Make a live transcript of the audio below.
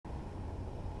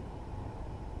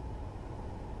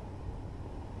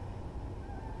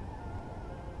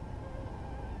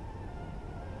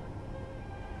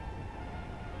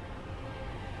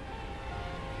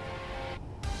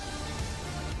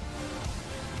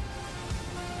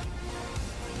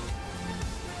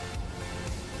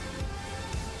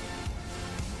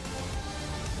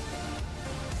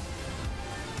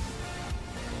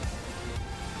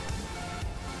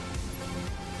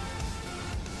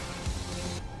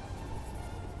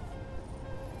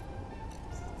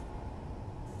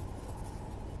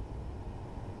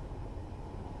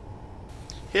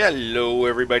Hello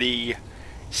everybody,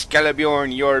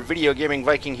 Skallabjorn, your video gaming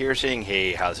Viking here saying,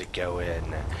 hey, how's it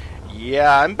going?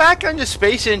 Yeah, I'm back on the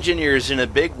Space Engineers in a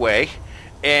big way,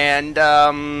 and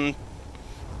been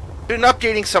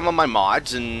updating some of my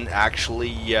mods and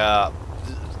actually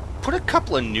put a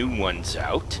couple of new ones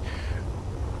out,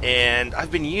 and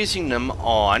I've been using them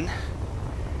on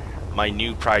my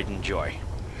new Pride and Joy.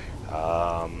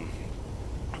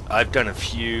 I've done a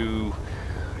few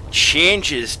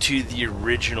changes to the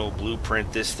original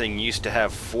blueprint. This thing used to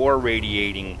have 4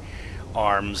 radiating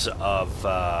arms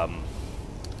of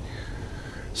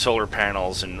solar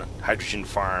panels and hydrogen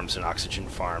farms and oxygen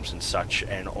farms and such,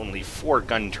 and only 4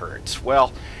 gun turrets.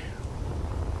 Well,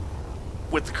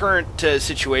 with the current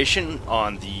situation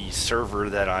on the server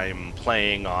that I'm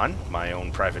playing on, my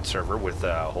own private server with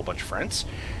a whole bunch of friends,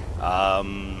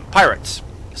 pirates.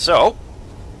 So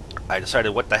I decided,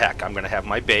 what the heck, I'm going to have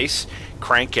my base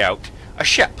crank out a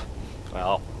ship.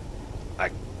 Well,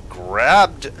 I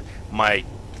grabbed my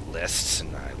lists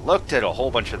and I looked at a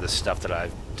whole bunch of the stuff that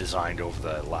I've designed over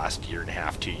the last year and a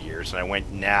half, 2 years, and I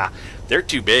went, nah, they're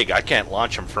too big. I can't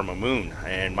launch them from a moon,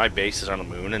 and my base is on a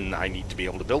moon, and I need to be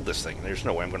able to build this thing. There's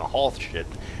no way I'm going to haul shit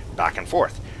back and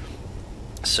forth.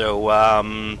 So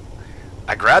I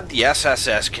grabbed the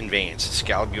SSS Conveyance,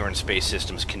 Skallabjorn Space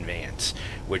Systems Conveyance,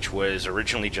 which was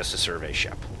originally just a survey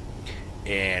ship.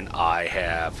 And I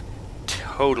have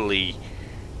totally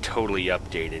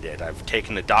updated it. I've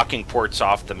taken the docking ports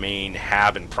off the main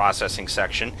hab and processing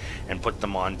section and put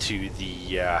them onto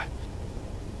the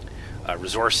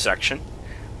resource section.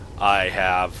 I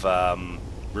have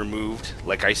removed,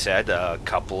 like I said, a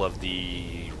couple of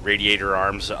the radiator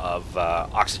arms of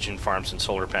oxygen farms and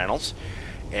solar panels,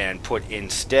 and put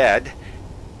instead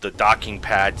the docking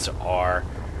pads are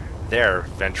there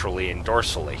ventrally and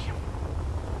dorsally.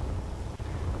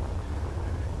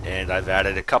 And I've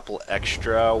added a couple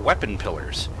extra weapon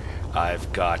pillars.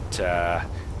 I've got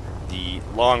the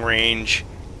long-range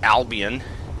Albion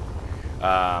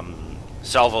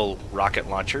salvo rocket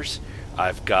launchers.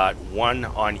 I've got 1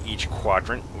 on each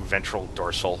quadrant, ventral,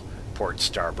 dorsal, port,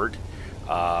 starboard.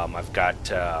 I've got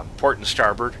port and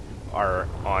starboard are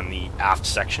on the aft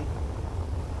section.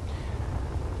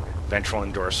 Ventral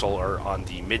and dorsal are on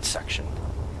the midsection.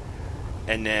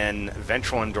 And then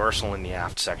ventral and dorsal in the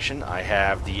aft section, I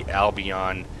have the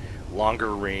Albion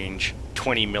longer range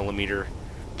 20mm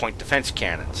point defense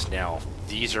cannons. Now,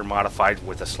 these are modified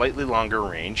with a slightly longer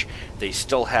range. They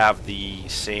still have the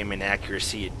same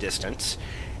inaccuracy at distance,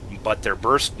 but their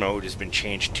burst mode has been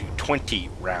changed to 20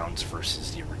 rounds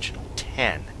versus the original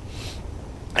 10.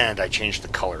 And I changed the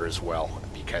color as well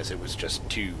because it was just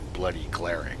too bloody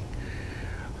glaring.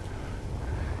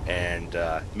 And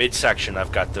midsection,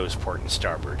 I've got those port and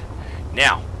starboard.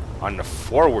 Now, on the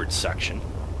forward section,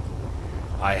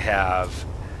 I have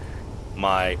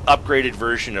my upgraded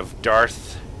version of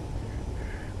Darth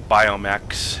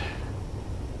Biomex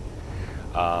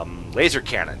laser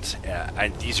cannons,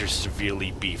 and these are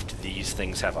severely beefed. These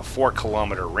things have a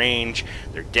 4-kilometer range.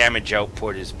 Their damage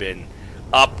output has been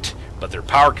upped, but their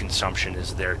power consumption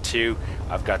is there too.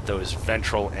 I've got those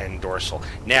ventral and dorsal.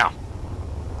 Now,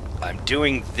 I'm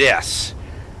doing this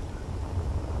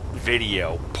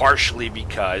video partially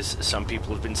because some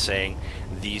people have been saying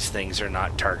these things are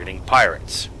not targeting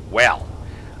pirates. Well,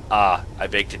 I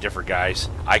beg to differ, guys.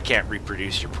 I can't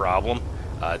reproduce your problem.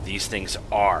 These things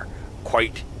are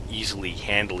quite easily,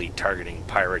 handily targeting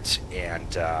pirates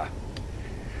and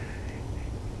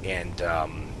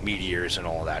meteors and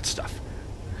all of that stuff.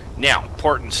 Now,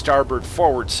 port and starboard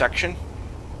forward section,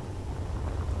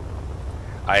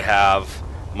 I have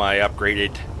my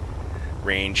upgraded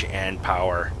range and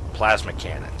power plasma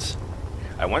cannons.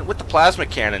 I went with the plasma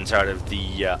cannons out of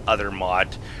the other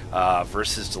mod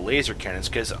versus the laser cannons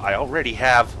because I already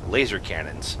have laser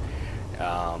cannons,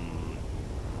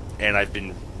 and I've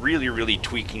been really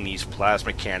tweaking these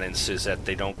plasma cannons so that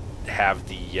they don't have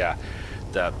the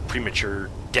premature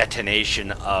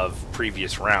detonation of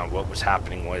previous round. What was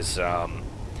happening was the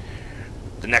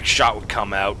next shot would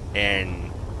come out and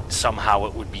somehow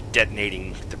it would be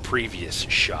detonating the previous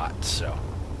shot. So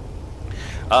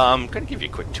I'm going to give you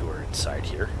a quick tour inside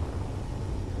here.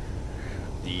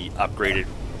 The upgraded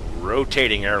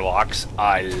rotating airlocks.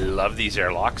 I love these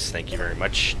airlocks. Thank you very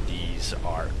much. These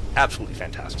are absolutely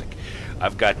fantastic.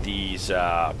 I've got these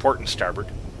port and starboard.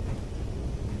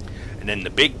 And then the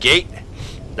big gate,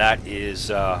 that is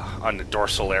on the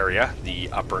dorsal area, the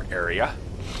upper area.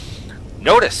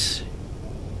 Notice,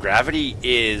 gravity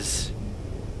is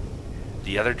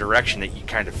the other direction that you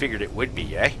kind of figured it would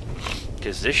be, eh?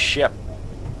 Because this ship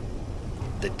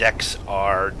the decks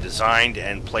are designed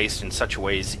and placed in such a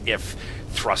way as if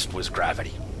thrust was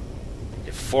gravity.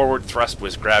 If forward thrust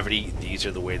was gravity, these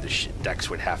are the way the decks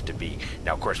would have to be.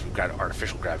 Now, of course, we've got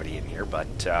artificial gravity in here,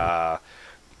 but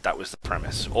that was the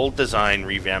premise. Old design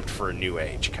revamped for a new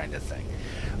age kind of thing.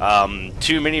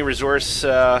 2 mini resource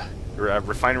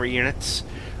refinery units,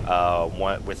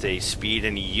 one with a speed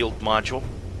and yield module.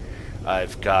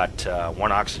 I've got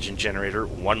 1 oxygen generator,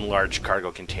 1 large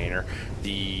cargo container.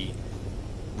 The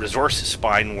resource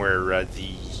spine where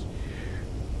the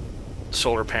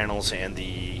solar panels and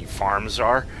the farms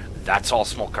are, that's all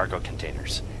small cargo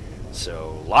containers.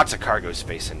 So lots of cargo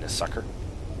space in this sucker.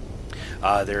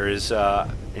 There is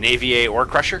an AVA ore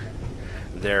crusher.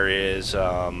 There is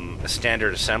a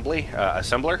standard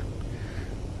assembler.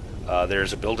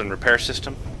 There's a build and repair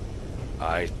system.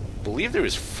 I believe there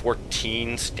was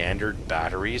 14 standard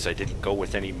batteries. I didn't go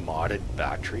with any modded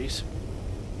batteries.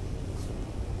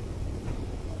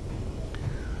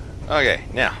 Okay,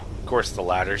 now, of course, the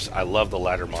ladders. I love the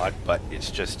ladder mod, but it's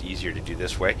just easier to do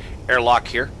this way. Airlock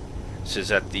here. This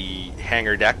is at the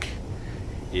hangar deck.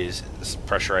 Is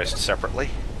pressurized separately.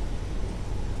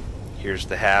 Here's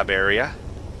the hab area.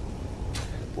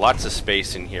 Lots of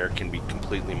space in here, can be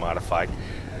completely modified.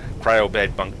 Cryo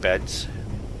bed, bunk beds.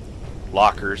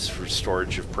 Lockers for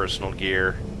storage of personal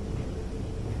gear.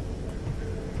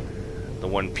 The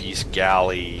one-piece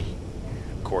galley.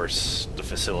 Of course, the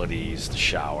facilities, the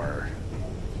shower.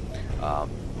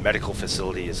 Medical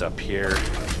facility is up here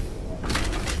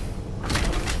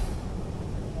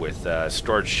with a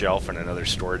storage shelf and another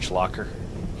storage locker.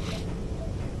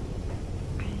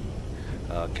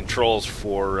 Controls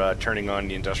for turning on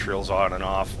the industrials on and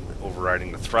off,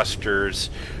 overriding the thrusters,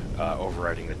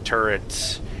 overriding the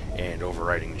turrets, and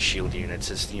overriding the shield units.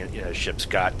 This ship's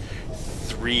got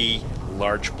 3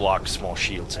 large block small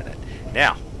shields in it.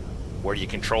 Now, where do you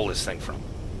control this thing from?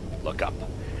 Look up.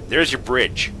 There's your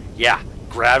bridge. Yeah,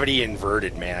 gravity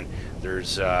inverted, man.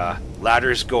 There's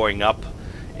ladders going up,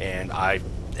 and I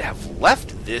have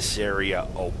left this area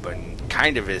open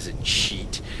kind of as a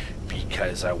cheat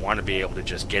because I want to be able to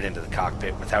just get into the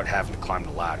cockpit without having to climb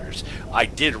the ladders. I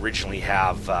did originally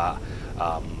have a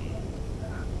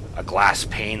glass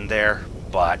pane there,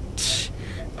 but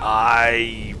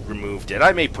I removed it.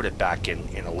 I may put it back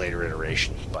in a later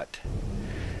iteration, but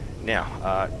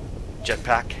now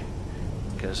jetpack,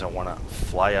 because I want to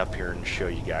fly up here and show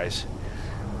you guys.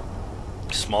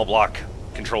 Small block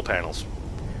control panels.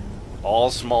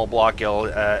 All small block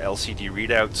LCD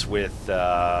readouts with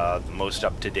the most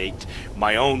up-to-date,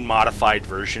 my own modified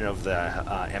version of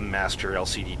the M Master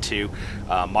LCD2,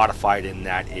 modified in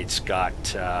that it's got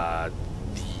the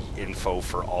info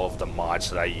for all of the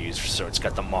mods that I use, so it's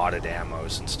got the modded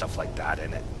ammos and stuff like that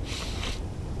in it.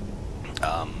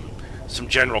 Some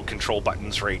general control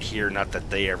buttons right here, not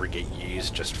that they ever get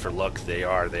used, just for look. They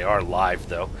are live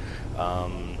though.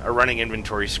 A running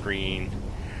inventory screen,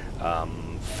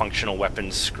 functional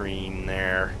weapons screen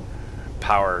there,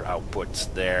 power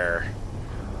outputs there,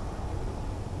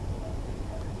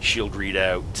 shield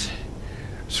readout,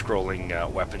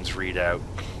 scrolling weapons readout,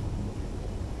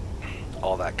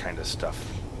 all that kind of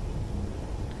stuff.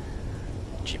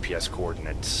 GPS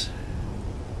coordinates.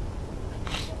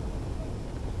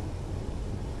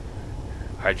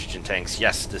 Hydrogen tanks.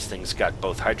 Yes, this thing's got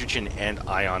both hydrogen and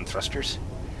ion thrusters.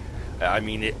 I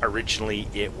mean, originally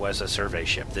it was a survey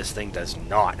ship. This thing does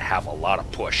not have a lot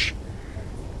of push.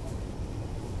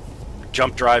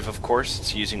 Jump drive, of course,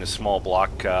 it's using a small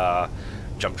block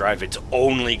jump drive. It's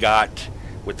only got,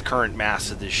 with the current mass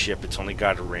of this ship, it's only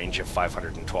got a range of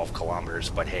 512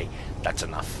 kilometers, but hey, that's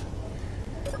enough.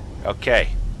 Okay.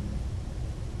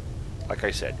 Like I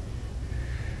said,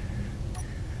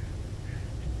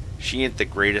 she ain't the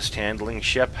greatest handling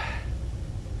ship,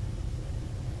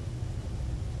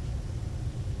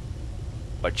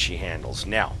 but she handles.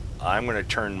 Now, I'm going to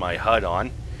turn my HUD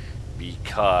on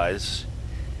because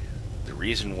the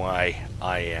reason why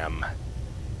I am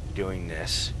doing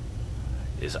this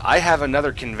is I have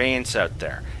another conveyance out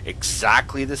there.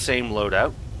 Exactly the same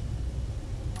loadout.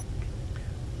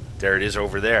 There it is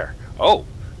over there. Oh,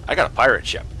 I got a pirate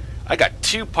ship. I got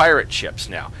 2 pirate ships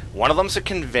now. One of them's a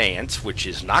conveyance, which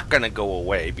is not going to go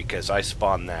away because I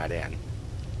spawned that in.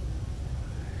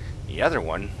 The other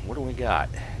one, what do we got?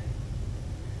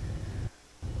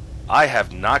 I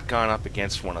have not gone up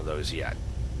against one of those yet.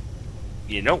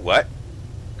 You know what?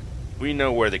 We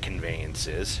know where the conveyance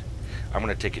is. I'm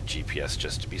going to take a GPS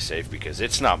just to be safe because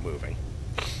it's not moving.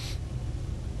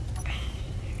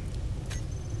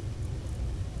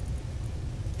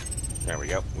 There we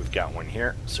go. We've got one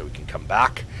here, so we can come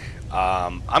back.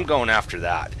 I'm going after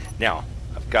that. Now,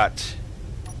 I've got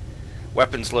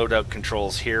weapons loadout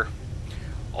controls here.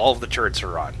 All of the turrets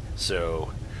are on.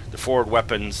 So the forward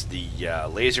weapons, the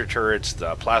laser turrets,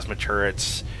 the plasma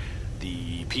turrets,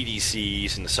 the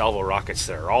PDCs, and the salvo rockets,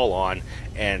 they're all on.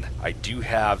 And I do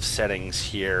have settings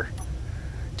here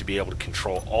to be able to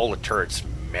control all the turrets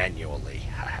manually.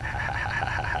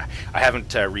 I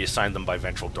haven't reassigned them by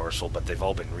ventral dorsal, but they've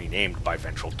all been renamed by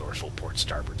ventral dorsal port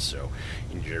starboard. So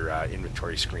in your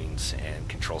inventory screens and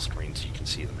control screens, you can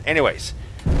see them. Anyways,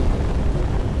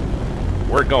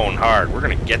 we're going hard. We're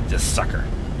going to get this sucker.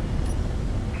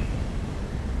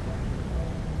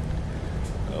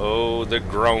 Oh, the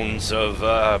groans of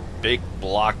a big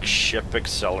block ship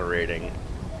accelerating.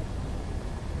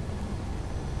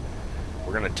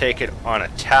 We're going to take it on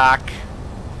attack.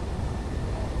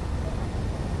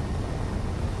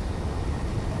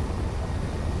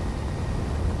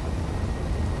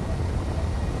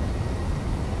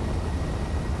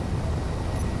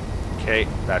 Okay,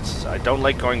 I don't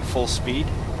like going full speed.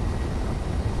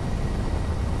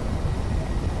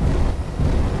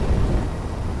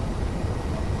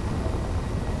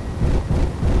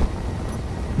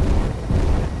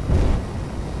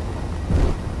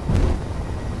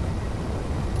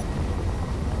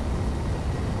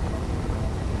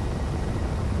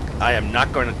 I am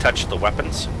not going to touch the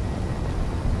weapons.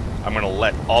 I'm going to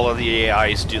let all of the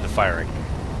AIs do the firing.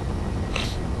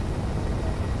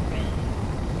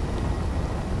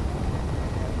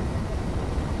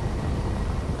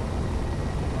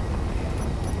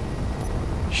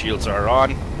 Shields are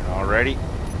on already.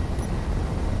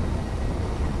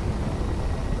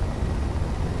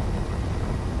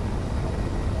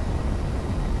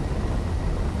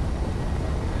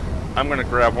 I'm going to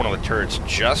grab one of the turrets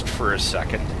just for a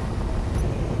second.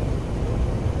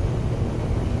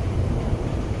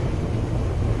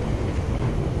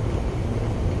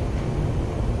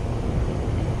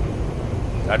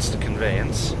 That's the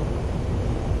conveyance.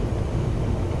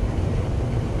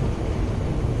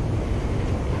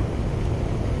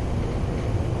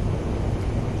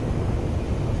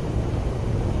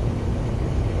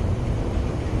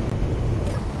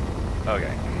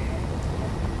 Okay.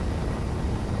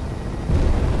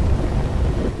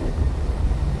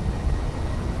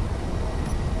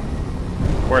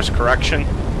 Course correction.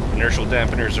 Inertial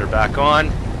dampeners are back on.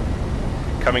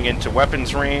 Coming into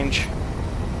weapons range.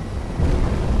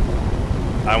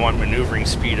 I want maneuvering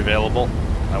speed available.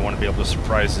 I want to be able to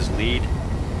surprise his lead.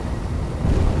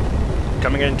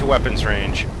 Coming into weapons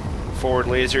range. Forward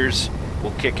lasers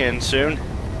will kick in soon.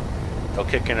 They'll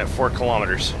kick in at 4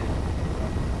 kilometers.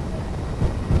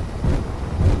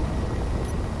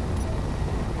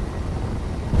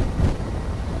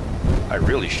 I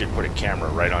really should put a camera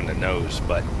right on the nose,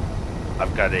 but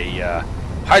I've got a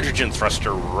hydrogen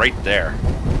thruster right there.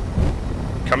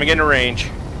 Coming into range.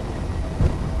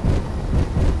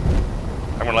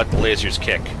 I'm going to let the lasers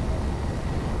kick.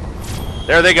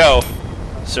 There they go.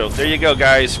 So there you go,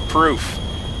 guys. Proof.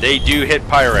 They do hit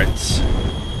pirates.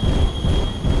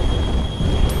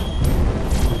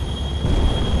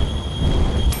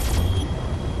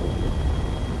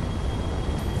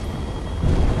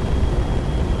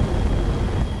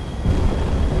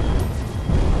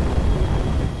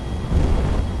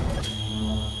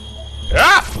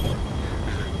 Ah!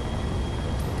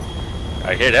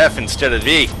 I hit F instead of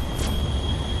V.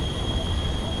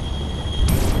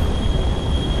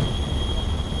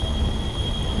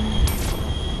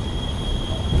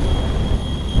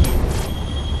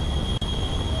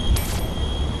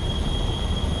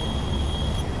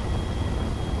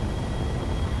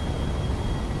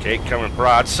 Okay, coming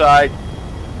broadside.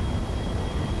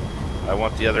 I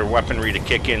want the other weaponry to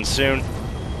kick in soon.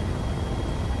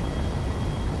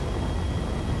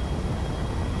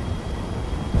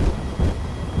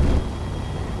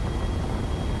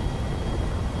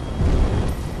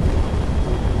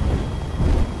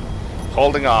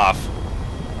 Holding off.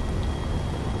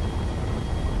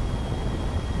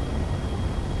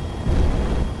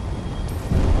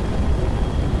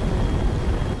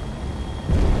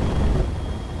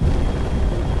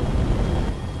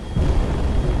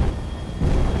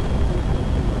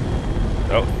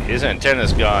 Oh, his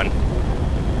antenna's gone.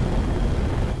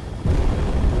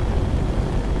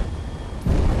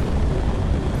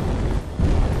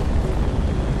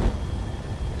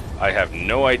 I have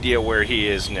no idea where he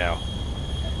is now.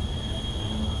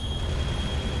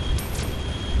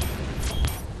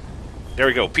 There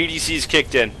we go. PDC's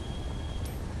kicked in.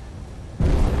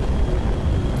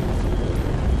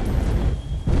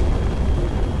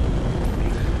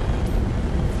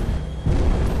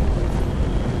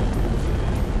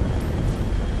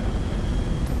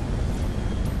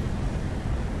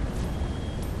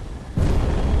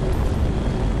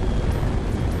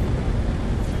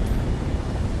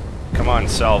 on,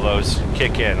 salvos,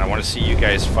 kick in. I want to see you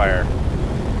guys fire.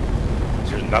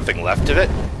 There's nothing left of it?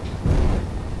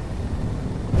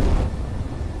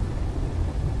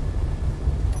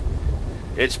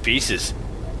 It's pieces.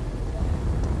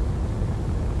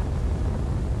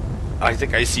 I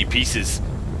think I see pieces.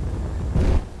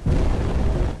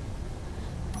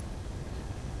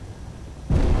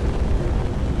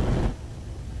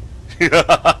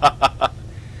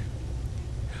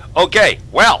 Okay,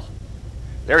 well,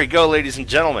 there we go, ladies and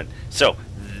gentlemen. So,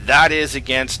 that is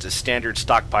against a standard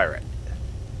stock pirate.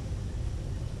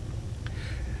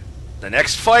 The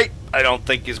next fight, I don't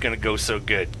think is going to go so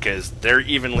good, because they're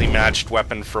evenly matched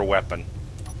weapon for weapon.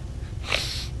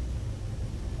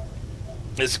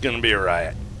 This is going to be a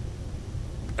riot.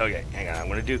 Okay, hang on, I'm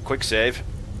going to do a quick save.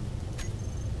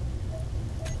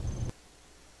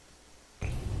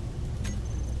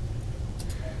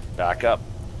 Back up.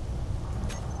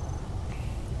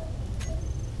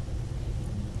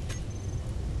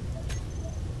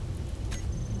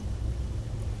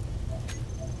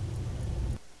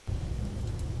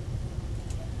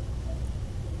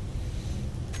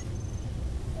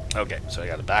 Okay, so I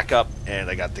got to back up, and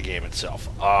I got the game itself.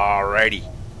 Alrighty.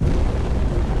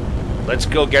 Let's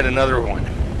go get another one.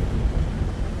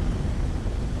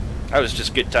 That was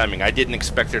just good timing. I didn't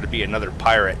expect there to be another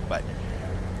pirate, but...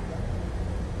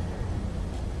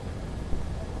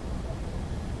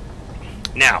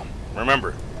 Now,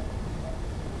 remember,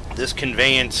 this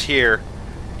conveyance here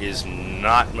is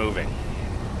not moving.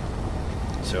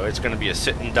 So it's going to be a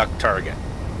sit and duck target.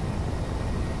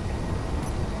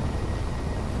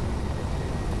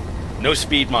 No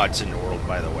speed mods in the world,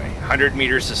 by the way. 100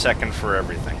 meters a second for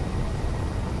everything.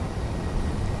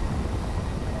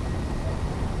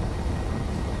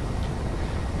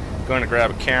 Going to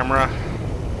grab a camera.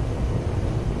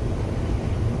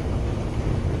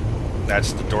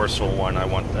 That's the dorsal one. I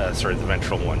want, sorry, the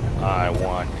ventral one. I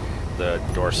want the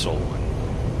dorsal one.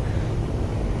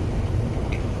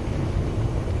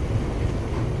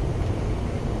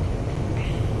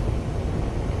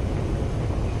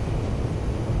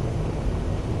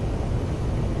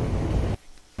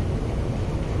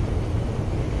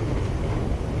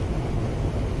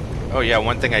 Oh yeah,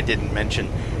 one thing I didn't mention,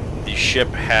 the ship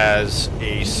has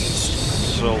a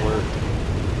solar...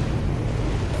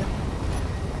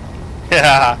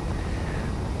 Yeah,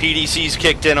 PDC's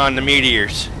kicked in on the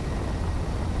meteors.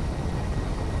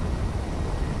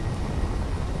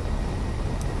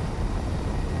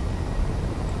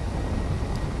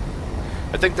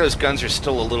 I think those guns are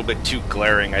still a little bit too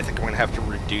glaring. I think I'm going to have to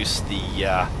reduce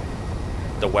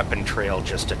the weapon trail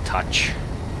just a touch.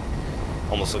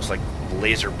 Almost looks like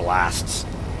laser blasts.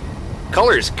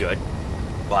 Color is good,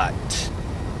 but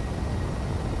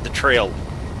the trail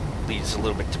leaves a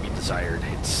little bit to be desired.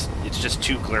 It's just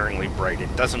too glaringly bright.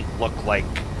 It doesn't look like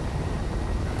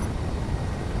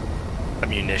a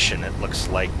munition. It looks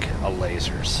like a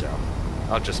laser. So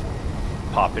I'll just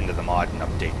pop into the mod and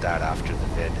update that after the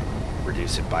vid.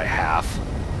 Reduce it by half.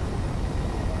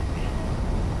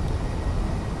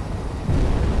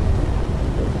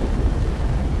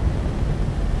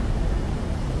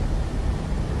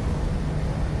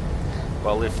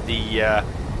 Well, if the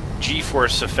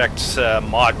G-force effects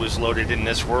mod was loaded in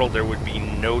this world, there would be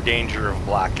no danger of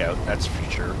blackout, that's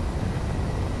for sure.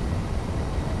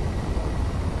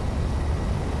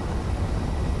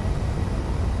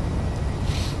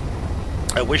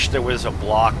 I wish there was a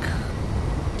block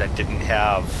that didn't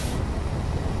have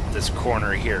this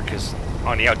corner here, because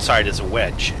on the outside is a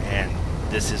wedge, and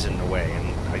this is in the way, and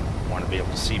I want to be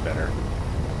able to see better.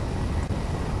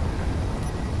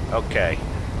 Okay.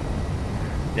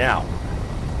 Now,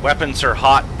 weapons are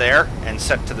hot there and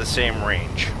set to the same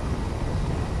range.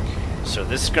 So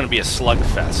this is going to be a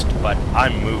slugfest, but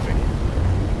I'm moving.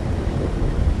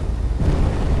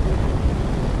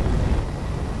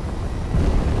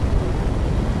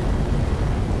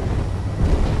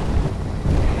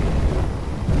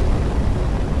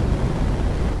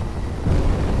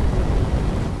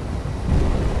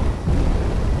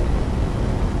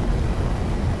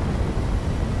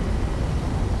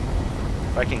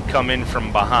 If I can come in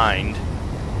from behind,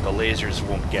 the lasers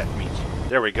won't get me.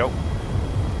 There we go.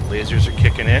 Lasers are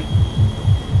kicking in.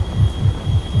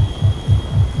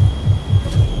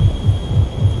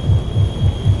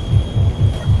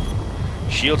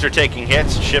 Shields are taking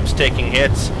hits, ship's taking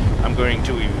hits. I'm going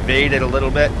to evade it a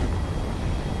little bit.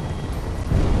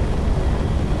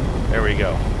 There we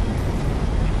go.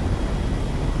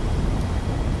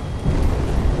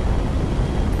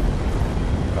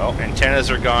 Oh,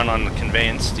 antennas are gone on the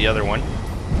conveyance, the other one.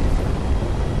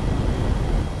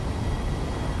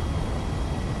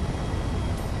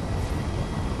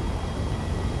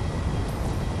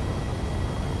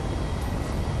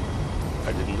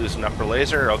 Use an upper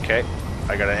laser. Okay.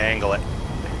 I gotta angle it.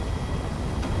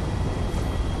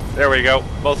 There we go.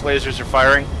 Both lasers are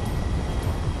firing.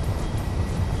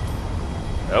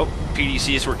 Oh,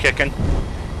 PDCs were kicking.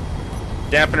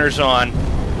 Dampeners on.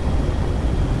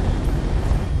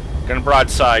 Gonna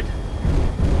broadside.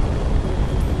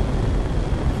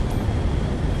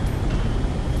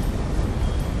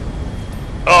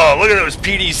 Oh, look at those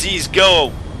PDCs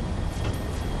go!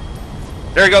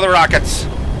 There go the rockets.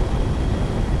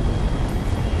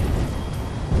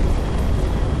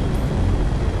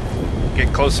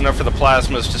 Get close enough for the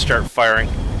plasmas to start firing.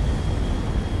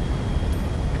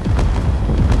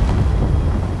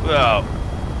 Oh.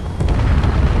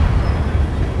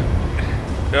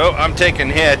 Oh, I'm taking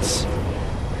hits.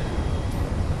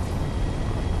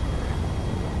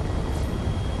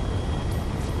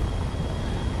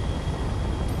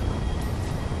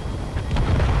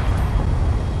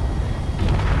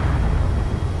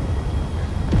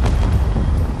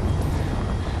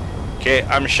 Okay,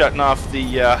 I'm shutting off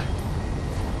the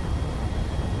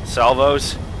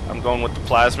salvos. I'm going with the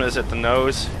plasmas at the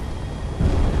nose.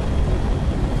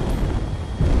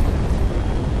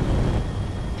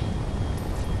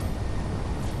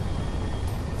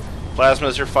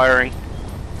 Plasmas are firing.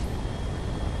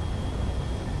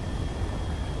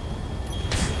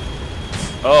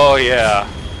 Oh yeah.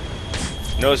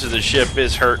 Nose of the ship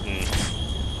is hurting.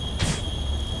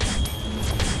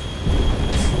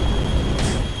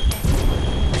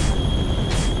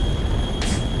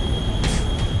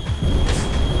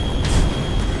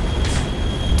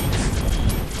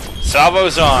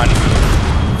 Salvo's on.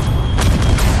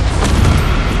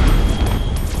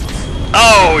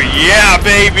 Oh yeah,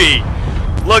 baby!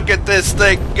 Look at this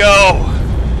thing go!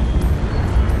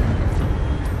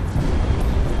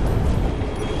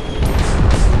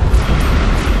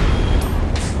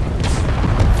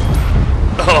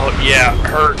 Oh yeah,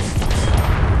 hurt.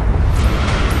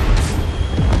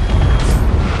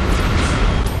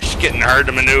 She's getting hard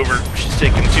to maneuver. She's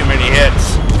taking too many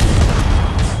hits.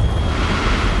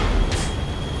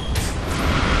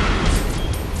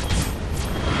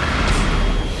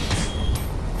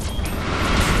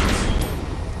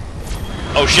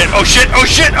 Oh shit, oh shit, oh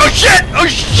shit, oh shit, oh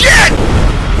shit!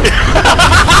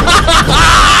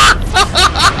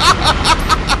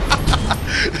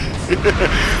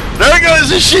 There goes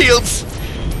the shields!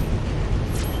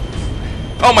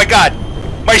 Oh my god!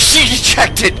 My seat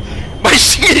ejected! My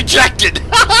seat ejected!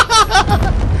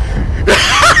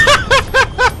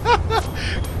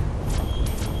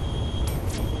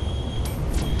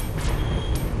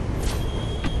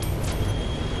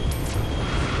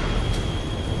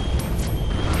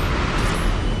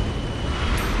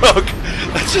 Okay,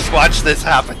 let's just watch this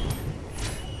happen.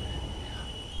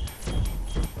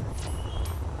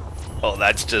 Oh,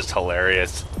 that's just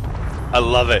hilarious. I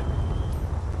love it.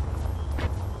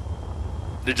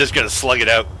 They're just gonna slug it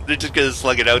out. They're just gonna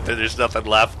slug it out till there's nothing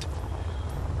left.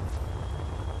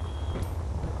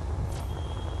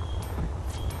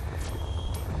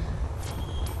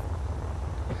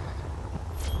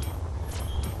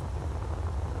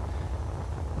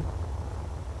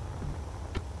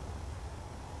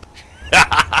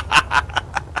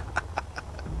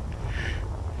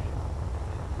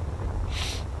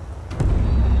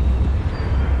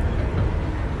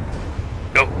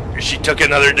 She took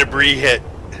another debris hit.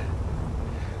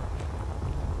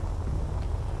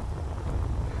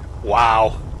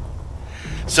 Wow.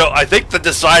 So I think the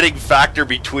deciding factor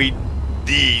between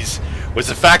these was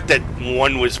the fact that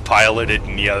one was piloted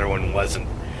and the other one wasn't.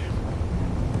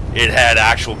 It had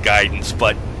actual guidance,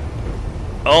 but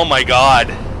oh my god.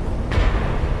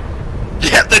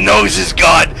 Yeah, the nose is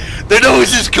gone. The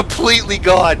nose is completely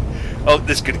gone. Oh,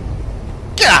 this could...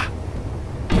 Yeah.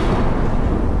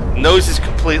 Nose is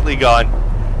completely gone.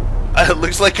 It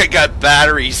looks like I got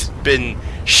batteries been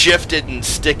shifted and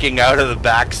sticking out of the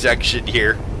back section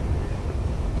here.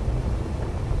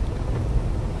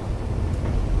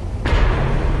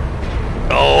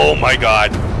 Oh my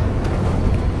god.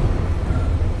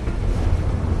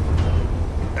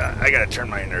 I gotta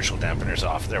turn my inertial dampeners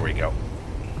off. There we go.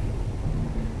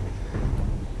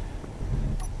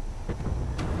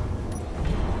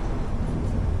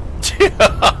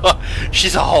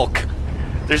 She's a Hulk.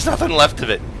 There's nothing left of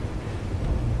it.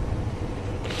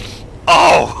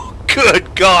 Oh,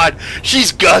 good God.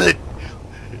 She's gutted.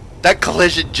 That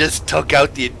collision just took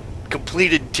out the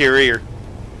complete interior.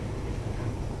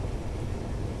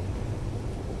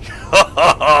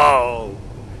 Oh.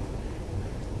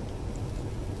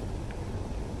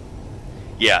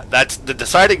 Yeah, that's the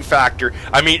deciding factor.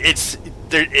 I mean, it's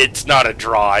not a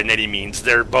draw in any means.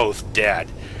 They're both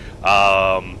dead.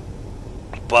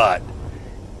 But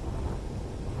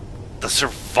the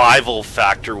survival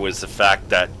factor was the fact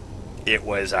that it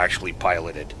was actually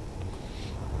piloted.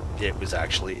 It was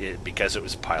actually because it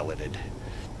was piloted.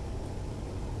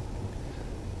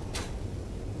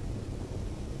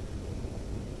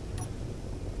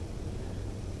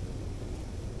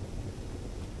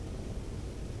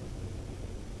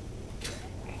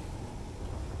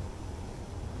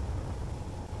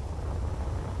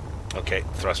 Okay,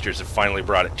 thrusters have finally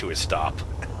brought it to a stop.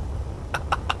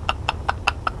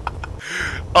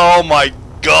 Oh my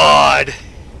god!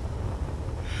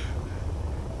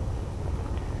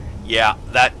 Yeah,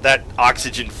 that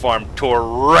oxygen farm tore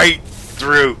right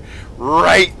through.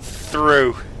 Right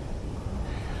through.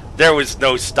 There was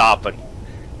no stopping.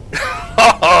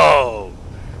 Oh!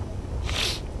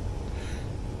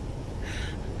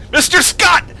 Mr.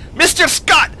 Scott! Mr.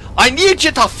 Scott! I need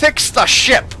you to fix the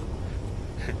ship!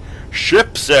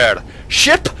 Ship, sir.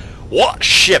 Ship? What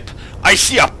ship? I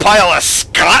see a pile of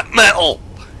scrap metal.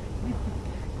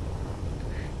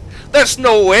 There's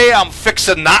no way I'm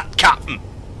fixing that, Captain.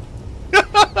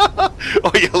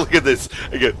 Oh yeah, look at this.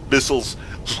 I get missiles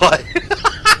flying.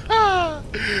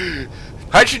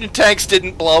 Hydrogen tanks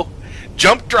didn't blow.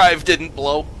 Jump drive didn't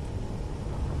blow.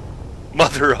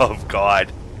 Mother of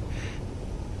God.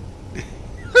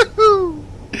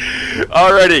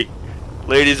 Alrighty,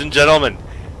 ladies and gentlemen.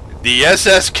 The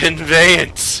SS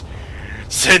Conveyance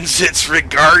sends its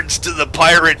regards to the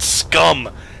pirate scum.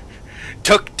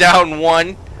 Took down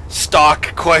one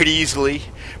stock quite easily,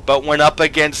 but went up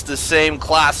against the same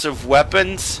class of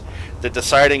weapons. The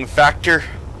deciding factor,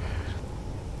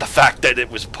 the fact that it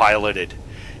was piloted.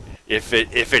 If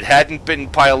it hadn't been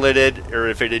piloted, or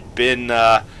if it had been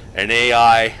an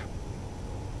AI,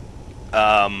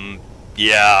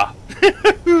 yeah.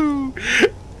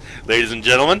 Ladies and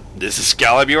gentlemen, this is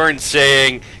Skallabjorn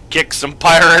saying, kick some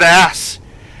pirate ass.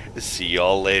 See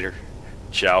y'all later.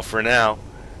 Ciao for now.